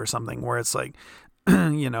 2 or something where it's like,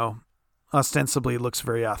 ostensibly looks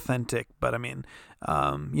very authentic, but I mean,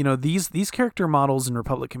 these character models in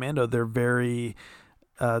Republic Commando, they're very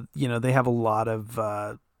they have a lot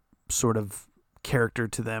of sort of character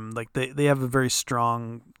to them. Like they have a very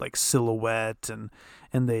strong like silhouette, and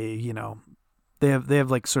they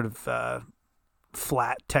have like sort of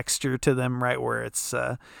flat texture to them, right? Where it's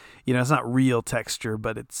it's not real texture,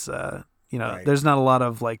 but it's Right. there's not a lot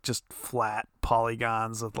of like just flat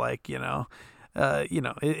polygons with like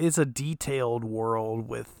it's a detailed world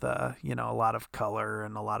with a lot of color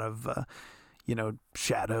and a lot of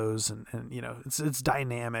shadows, and it's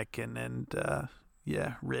dynamic and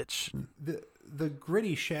rich. The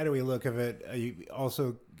gritty, shadowy look of it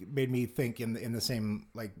also made me think in the same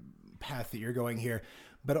like path that you're going here,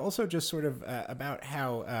 but also just sort of about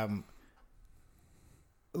how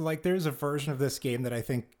like there's a version of this game that I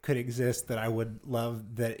think could exist that I would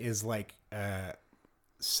love that is like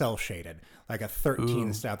cell shaded, like a 13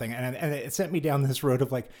 Ooh. style thing, and it sent me down this road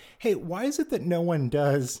of like, hey, why is it that no one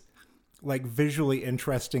does like visually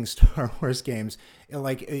interesting Star Wars games?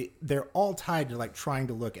 They're all tied to like trying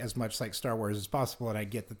to look as much like Star Wars as possible, and I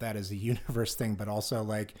get that is a universe thing, but also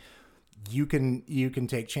like you can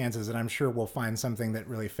take chances, and I'm sure we'll find something that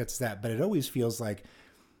really fits that. But it always feels like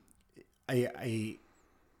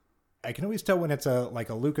I can always tell when it's a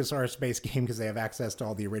LucasArts based game because they have access to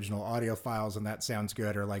all the original audio files, and that sounds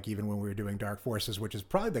good. Or like even when we were doing Dark Forces, which is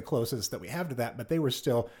probably the closest that we have to that, but they were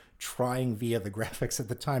still trying via the graphics at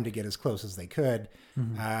the time to get as close as they could.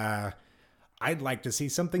 Mm-hmm. I'd like to see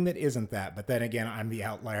something that isn't that, but then again, I'm the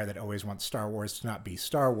outlier that always wants Star Wars to not be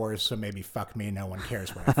Star Wars, so maybe fuck me, no one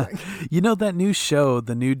cares what I think. That new show,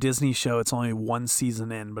 the new Disney show, it's only one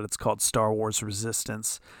season in, but it's called Star Wars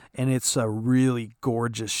Resistance, and it's a really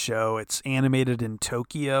gorgeous show. It's animated in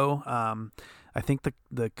Tokyo. I think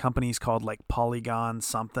the company's called like Polygon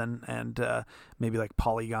something, and maybe like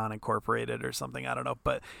Polygon Incorporated or something. I don't know,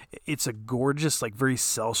 but it's a gorgeous, like very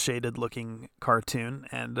cel shaded looking cartoon.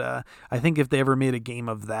 And I think if they ever made a game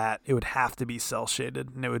of that, it would have to be cel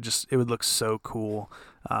shaded, and it would look so cool.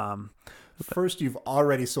 First, you've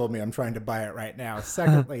already sold me. I'm trying to buy it right now.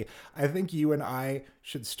 Secondly, I think you and I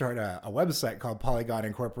should start a website called Polygon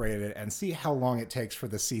Incorporated and see how long it takes for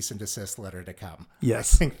the cease and desist letter to come.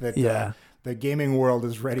 Yes. I think that the gaming world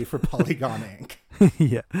is ready for Polygon Inc.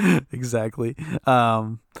 Yeah, exactly.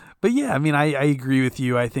 But yeah, I mean, I agree with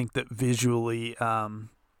you. I think that visually, I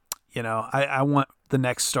want the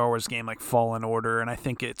next Star Wars game like Fallen Order, and I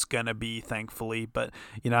think it's gonna be, thankfully. But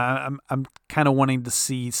I'm kind of wanting to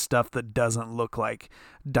see stuff that doesn't look like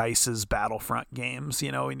DICE's Battlefront games.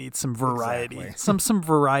 We need some variety, Exactly. some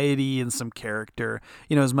variety and some character.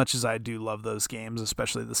 As much as I do love those games,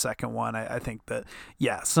 especially the second one, I think that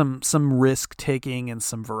some risk taking and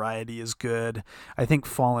some variety is good. I think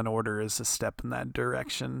Fallen Order is a step in that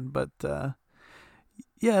direction, but I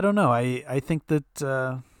don't know. I think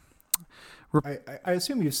that. I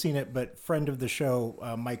assume you've seen it, but friend of the show,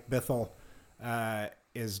 Mike Bithell,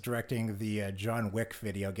 is directing the John Wick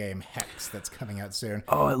video game Hex that's coming out soon.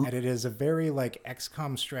 And it is a very like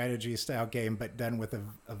XCOM strategy style game, but done with a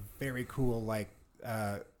very cool like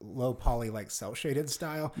low poly like cel shaded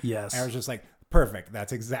style. Yes. And I was just like, perfect.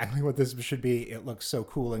 That's exactly what this should be. It looks so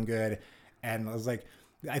cool and good. And I was like,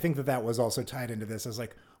 I think that was also tied into this. I was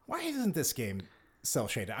like, why isn't this game cel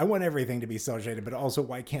shaded? I want everything to be cel shaded, but also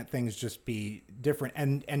why can't things just be different?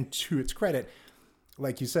 And to its credit,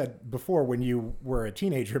 like you said before, when you were a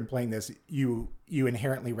teenager and playing this, you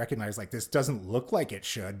inherently recognize like this doesn't look like it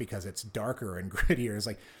should because it's darker and grittier. It's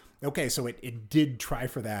like, okay, so it did try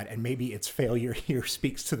for that, and maybe its failure here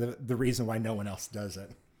speaks to the reason why no one else does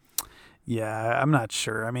it. Yeah, I'm not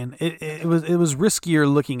sure. I mean, it was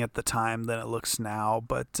riskier looking at the time than it looks now,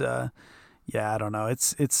 but I don't know.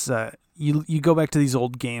 It's you go back to these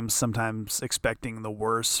old games sometimes expecting the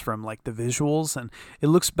worst from like the visuals, and it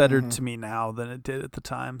looks better to me now than it did at the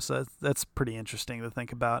time. So that's pretty interesting to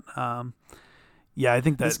think about. I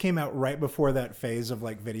think that this came out right before that phase of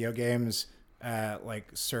like video games,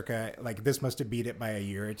 like circa like this must have beat it by a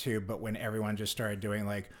year or two. But when everyone just started doing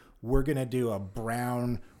like, we're gonna do a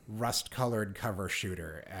brown rust-colored cover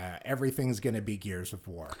shooter. Everything's going to be Gears of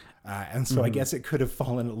War. And so I guess it could have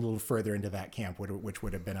fallen a little further into that camp, which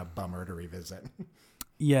would have been a bummer to revisit.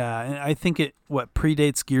 Yeah, and I think it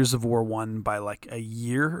predates Gears of War 1 by like a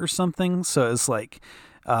year or something. So it's like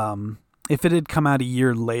if it had come out a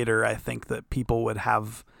year later, I think that people would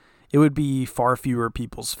have it would be far fewer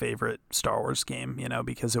people's favorite Star Wars game,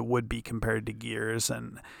 because it would be compared to Gears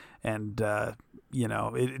and it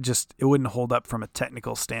wouldn't hold up from a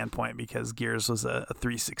technical standpoint because Gears was a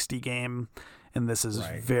 360 game and this is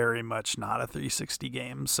very much not a 360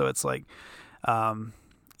 game. So it's like,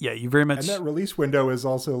 you very much. And that release window is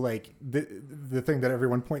also like the thing that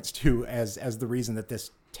everyone points to as the reason that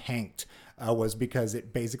this tanked was because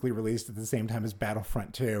it basically released at the same time as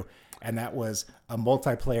Battlefront 2. And that was a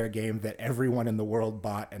multiplayer game that everyone in the world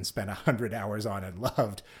bought and spent 100 hours on and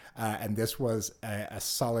loved. And this was a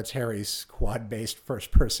solitary squad-based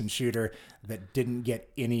first-person shooter that didn't get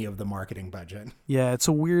any of the marketing budget. Yeah, it's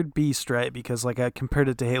a weird beast, right? Because like I compared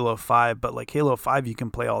it to Halo 5, but like Halo 5, you can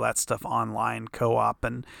play all that stuff online, co-op,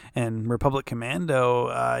 and Republic Commando,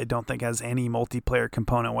 I don't think has any multiplayer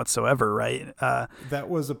component whatsoever, right? That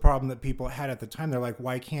was a problem that people had at the time. They're like,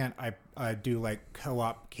 why can't I do like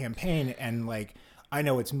co-op campaign? And like, I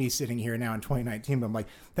know it's me sitting here now in 2019, but I'm like,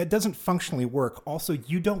 that doesn't functionally work. Also,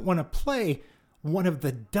 you don't want to play one of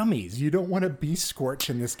the dummies. You don't want to be Scorch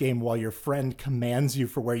in this game while your friend commands you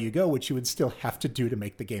for where you go, which you would still have to do to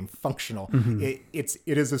make the game functional. Mm-hmm. It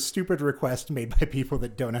is a stupid request made by people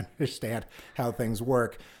that don't understand how things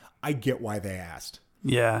work. I get why they asked.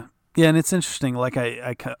 Yeah. Yeah, and it's interesting. Like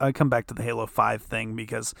I come back to the Halo 5 thing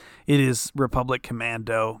because it is Republic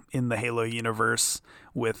Commando in the Halo universe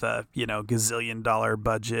with a gazillion-dollar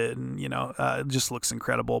budget, and it just looks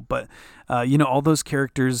incredible. But all those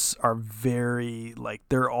characters are very like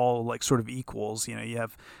they're all like sort of equals. You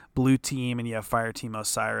have Blue Team and you have Fire Team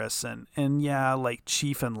Osiris, and yeah, like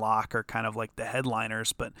Chief and Locke are kind of like the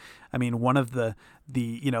headliners. But I mean, one of the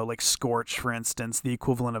like Scorch, for instance, the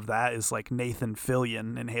equivalent of that is like Nathan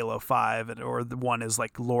Fillion in Halo 5, or the one is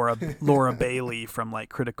like Laura Bailey from like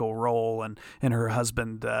Critical Role, and her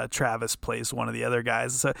husband Travis plays one of the other guys.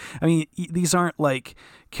 So I mean, these aren't like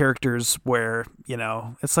characters where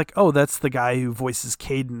it's like, oh, that's the guy who voices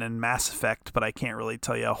Caden in Mass Effect, but I can't really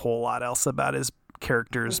tell you a whole lot else about his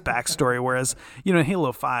character's backstory. Whereas in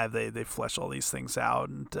Halo 5 they flesh all these things out,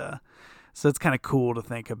 and so it's kind of cool to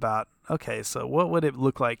think about, okay, so what would it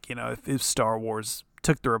look like if Star Wars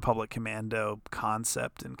took the Republic Commando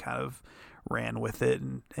concept and kind of ran with it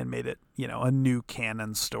and made it a new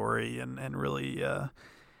canon story, and really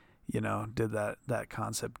did that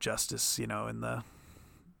concept justice in the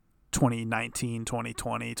 2019,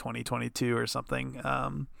 2020, 2022 or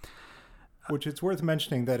something. Which it's worth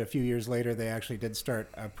mentioning that a few years later, they actually did start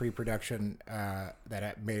a pre-production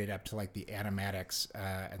that made it up to like the animatics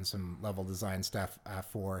and some level design stuff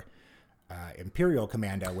for Imperial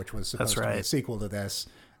Commando, which was supposed to be a sequel to this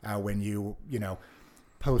when you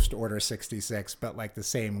post Order 66, but like the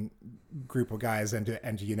same group of guys and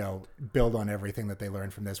build on everything that they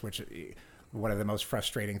learned from this, which one of the most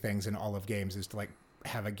frustrating things in all of games is to like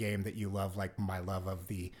have a game that you love, like my love of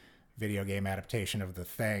the video game adaptation of The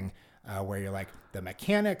Thing, where you're like, the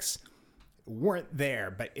mechanics weren't there,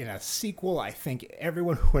 but in a sequel, I think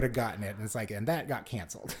everyone would have gotten it. And it's like, and that got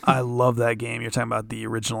canceled. I love that game. You're talking about the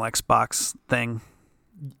original Xbox thing.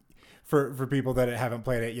 For people that haven't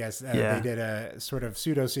played it, yes, yeah. They did a sort of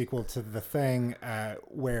pseudo sequel to The Thing,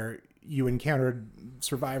 where you encountered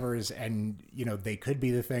survivors, and they could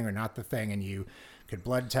be the Thing or not the Thing, and you could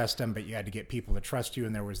blood test them, but you had to get people to trust you.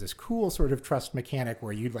 And there was this cool sort of trust mechanic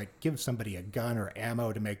where you'd like give somebody a gun or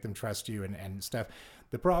ammo to make them trust you and stuff.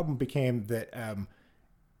 The problem became that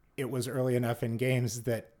it was early enough in games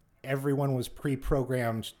that everyone was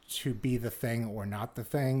pre-programmed to be the Thing or not the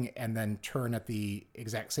Thing, and then turn at the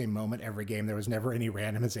exact same moment every game. There was never any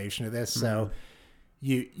randomization of this. So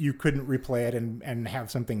you couldn't replay it and have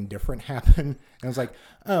something different happen. And I was like,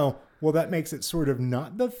 oh, well, that makes it sort of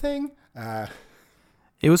not the Thing.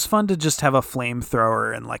 It was fun to just have a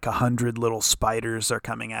flamethrower and like 100 little spiders are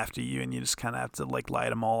coming after you, and you just kind of have to like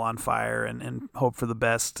light them all on fire and hope for the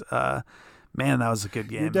best. Man, that was a good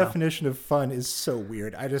game. Your definition of fun is so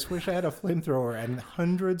weird. I just wish I had a flamethrower and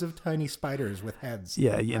hundreds of tiny spiders with heads.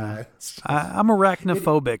 Yeah, I'm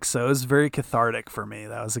arachnophobic, so it was very cathartic for me.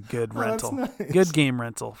 That was a good rental. Nice. Good game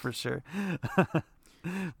rental for sure.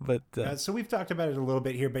 But so we've talked about it a little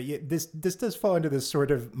bit here, but this does fall into this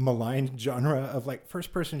sort of maligned genre of like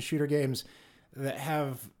first-person shooter games that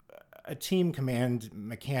have a team command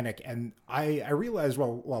mechanic. And I realized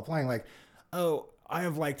while playing, like, oh, I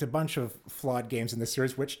have liked a bunch of flawed games in this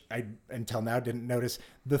series, which I until now didn't notice.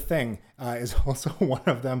 The Thing is also one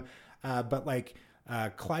of them. But like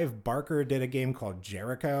Clive Barker did a game called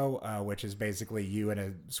Jericho, which is basically you and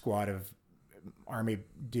a squad of army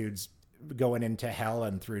dudes going into hell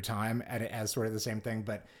and through time, and it has sort of the same thing.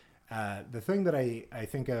 But the thing that I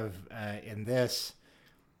think of in this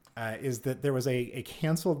is that there was a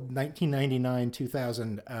canceled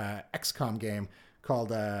 1999-2000 XCOM game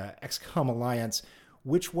called XCOM Alliance,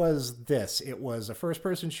 which was this. It was a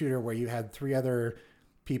first-person shooter where you had 3 other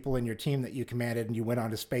people in your team that you commanded, and you went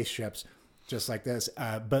onto spaceships just like this.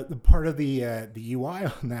 But the part of the UI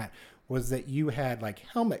on that was that you had like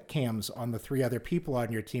helmet cams on the 3 other people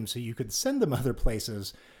on your team, so you could send them other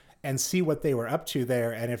places. and see what they were up to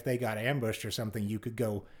there. And if they got ambushed or something, you could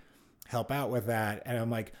go help out with that. And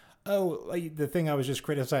I'm like, oh, like the thing I was just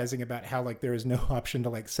criticizing about how like there is no option to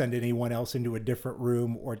like send anyone else into a different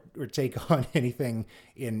room or take on anything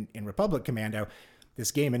in Republic Commando.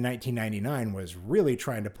 This game in 1999 was really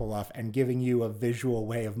trying to pull off and giving you a visual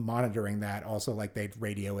way of monitoring that. Also, like they'd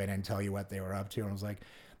radio in and tell you what they were up to. And I was like,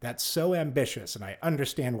 that's so ambitious, and I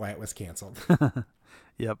understand why it was canceled.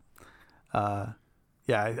 Yep.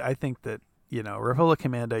 I think that, Republic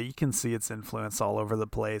Commando, you can see its influence all over the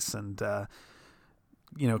place. And,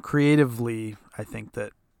 creatively, I think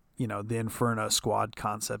that, the Inferno Squad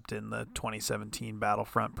concept in the 2017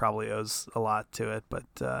 Battlefront probably owes a lot to it. But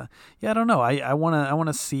I don't know. I want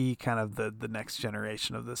to see kind of the next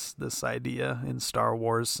generation of this idea in Star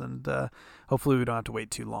Wars, and hopefully we don't have to wait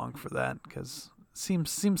too long for that, because it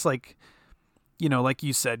seems like, like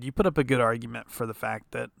you said, you put up a good argument for the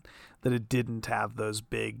fact that it didn't have those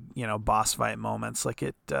big, boss fight moments. Like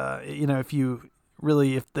it,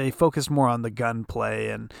 if they focused more on the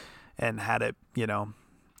gunplay and had it,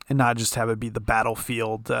 and not just have it be the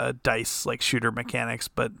battlefield dice like shooter mechanics,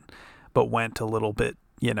 but went a little bit,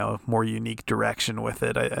 more unique direction with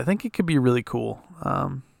it, I think it could be really cool.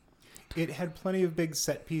 It had plenty of big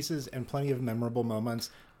set pieces and plenty of memorable moments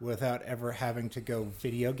without ever having to go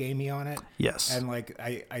video gamey on it. Yes. And like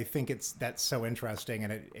I think that's so interesting,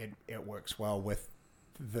 and it works well with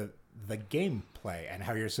the gameplay and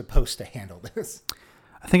how you're supposed to handle this.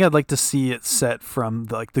 I think I'd like to see it set from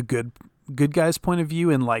the good guys' point of view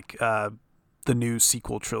in like the new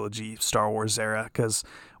sequel trilogy Star Wars era, because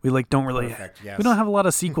we don't really yes. We don't have a lot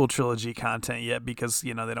of sequel trilogy content yet, because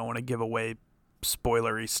they don't want to give away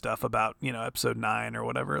spoilery stuff about episode 9 or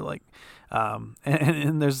whatever, like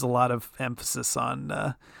and there's a lot of emphasis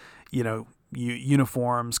on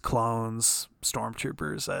uniforms, clones,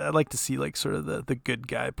 stormtroopers. I'd like to see like sort of the good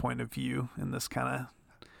guy point of view in this kind of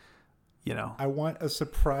I want a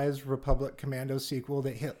surprise Republic Commando sequel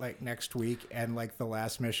that hit like next week, and like the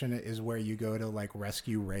last mission is where you go to like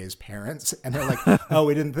rescue Rey's parents, and they're like, oh,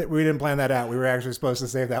 we didn't plan that out. We were actually supposed to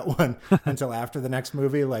save that one until after the next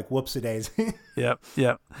movie. Like, whoopsie-daisy. Yep.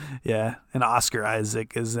 Yeah. And Oscar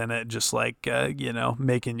Isaac is in it, just like,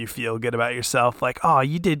 making you feel good about yourself. Like, oh,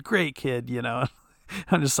 you did great, kid,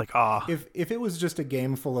 I'm just like, oh. If it was just a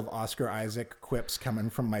game full of Oscar Isaac quips coming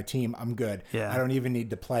from my team, I'm good. Yeah. I don't even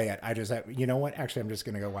need to play it. I just have, you know what? Actually, I'm just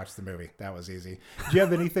going to go watch the movie. That was easy. Do you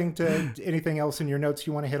have anything else in your notes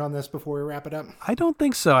you want to hit on this before we wrap it up? I don't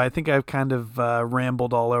think so. I think I've kind of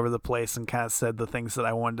rambled all over the place and kind of said the things that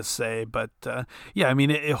I wanted to say. But I mean,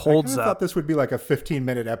 it holds up. I thought this would be like a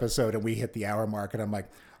 15-minute episode, and we hit the hour mark, and I'm like,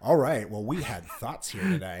 all right, well, we had thoughts here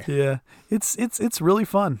today. Yeah, it's really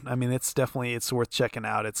fun. I mean, it's worth checking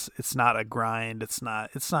out. It's not a grind. It's not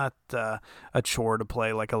a chore to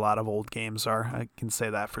play like a lot of old games are. I can say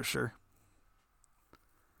that for sure.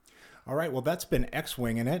 All right, well, that's been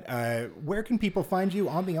X-Winging It. Where can people find you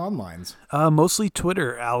on the onlines? Mostly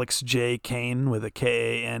Twitter, Alex J. Kane with a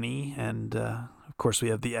Kane, and of course we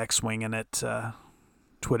have the X-Winging It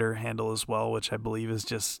Twitter handle as well, which I believe is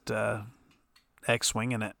just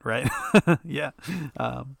X-Winging It, right? Yeah.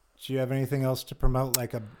 Do you have anything else to promote,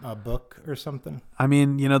 like a book or something? I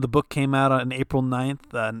mean, the book came out on April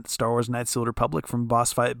 9th, Star Wars Knights of the Old Republic from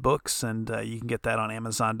Boss Fight Books, and you can get that on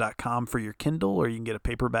Amazon.com for your Kindle, or you can get a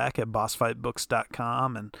paperback at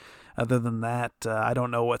bossfightbooks.com. And other than that, I don't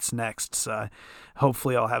know what's next. So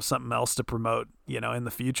hopefully I'll have something else to promote, in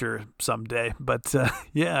the future someday. But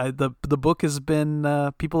the book has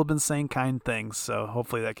been, people have been saying kind things, so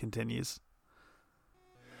hopefully that continues.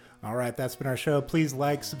 All right, that's been our show. Please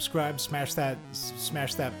like, subscribe, smash that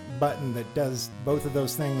button that does both of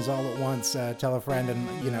those things all at once. Tell a friend,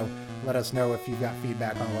 and let us know if you've got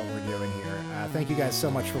feedback on what we're doing here. Thank you guys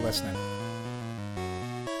so much for listening.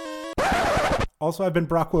 Also, I've been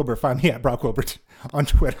Brock Wilbur. Find me at Brock Wilbur on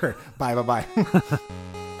Twitter. Bye.